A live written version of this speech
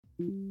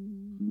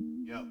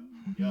Yo,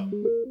 yo.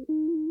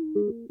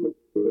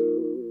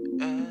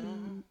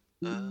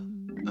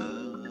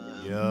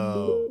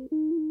 Yo.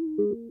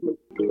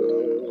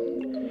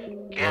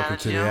 Welcome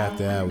to the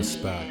After Hours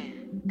spot.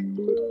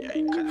 Yeah,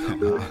 you cut it out.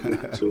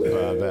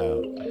 Vibe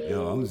out.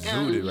 Yo, I'm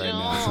zooted right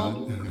now,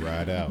 son.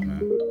 Ride out, man.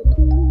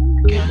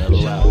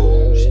 Mellow out.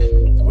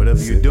 So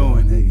whatever you're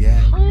doing,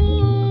 yeah.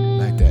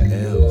 Like that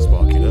L,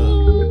 spark it up.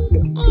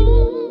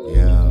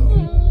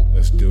 Yo,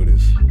 let's do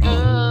this.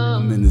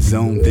 I'm in the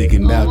zone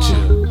thinking about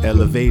you.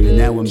 Elevated,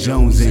 now I'm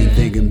Jonesin,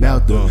 thinking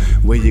about the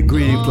way you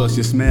grin, plus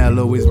your smile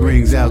always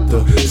brings out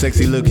the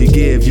sexy look you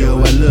give. Yo,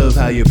 I love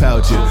how you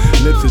pout your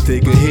lips to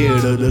take a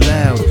hit of the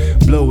loud,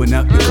 blowing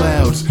out the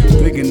clouds.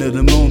 Thinking of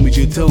the moment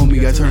you told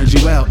me I turned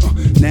you out.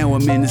 Now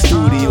I'm in the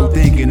studio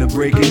thinking of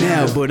breaking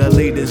out, but I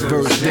lay this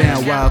verse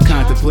down while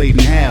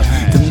contemplating how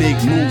to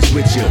make moves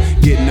with you,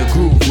 getting a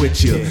groove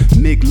with you,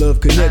 make love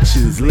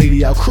connections,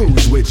 lady, I'll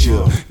cruise with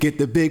you. Get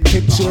the big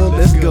picture,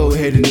 let's go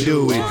ahead and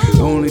do it.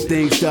 Only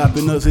thing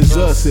stopping us is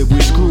us if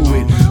we screw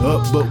it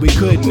up, but we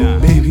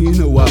couldn't. Baby, you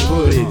know I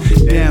put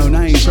it down.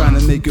 I ain't trying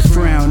to make you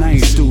frown, I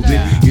ain't stupid.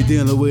 You're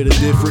dealing with a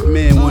different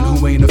man, one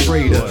who ain't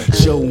afraid of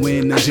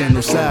showing the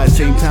genocide.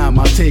 Same time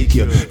I'll take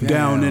you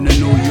down in the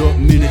New York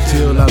minute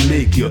till I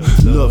make you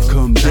love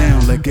come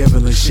down like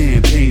Evelyn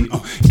Champagne.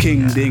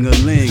 King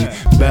Ding-a-ling,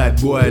 bad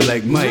boy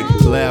like Mike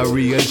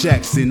Lowry or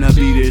Jackson. I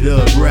beat it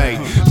up right.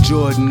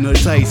 Jordan or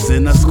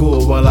Tyson, I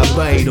score while I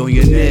bite on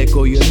your neck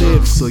or your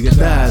lips or your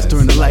thighs.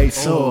 Turn the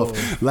lights off,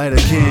 light a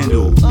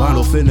candle,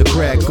 bottle finna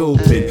crack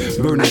open,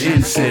 burn the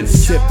incense,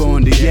 sip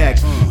on the yak,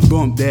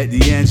 bump that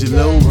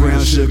D'Angelo,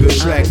 brown sugar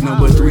track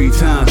number 3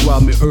 times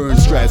while me earn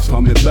straps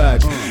on me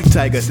back.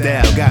 Tiger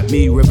style got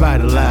me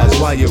revitalized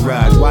while you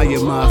ride. Why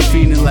am I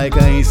feeling like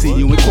I ain't seen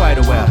you in quite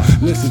a while?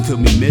 Listen to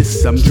me,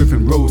 miss, I'm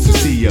drifting roads to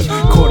see ya.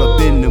 Caught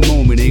up in the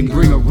moment, ain't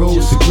bring a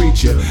rose to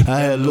greet ya. I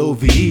had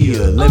OVE,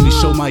 let me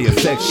show my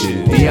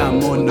affection. Yeah,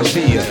 I'm on the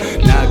via,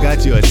 now I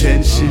got your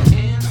attention.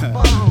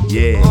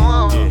 Yeah.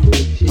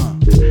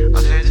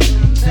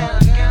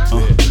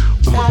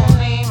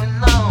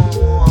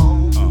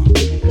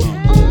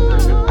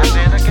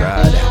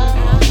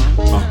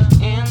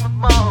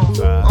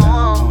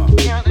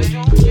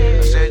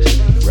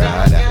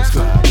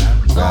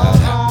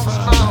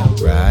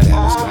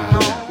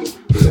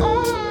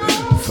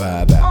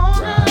 Vibe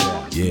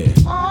out, yeah.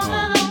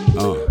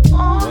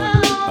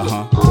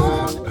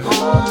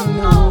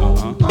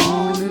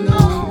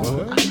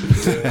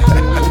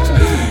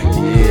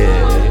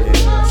 Yeah,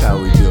 that's how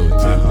we do it.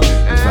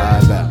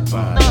 Vibe out,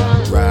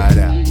 ride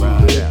out,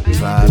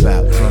 vibe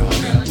out,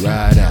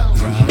 ride out,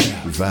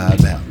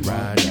 vibe out,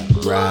 ride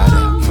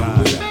out,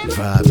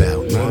 vibe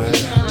out,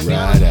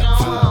 ride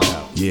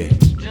out, yeah.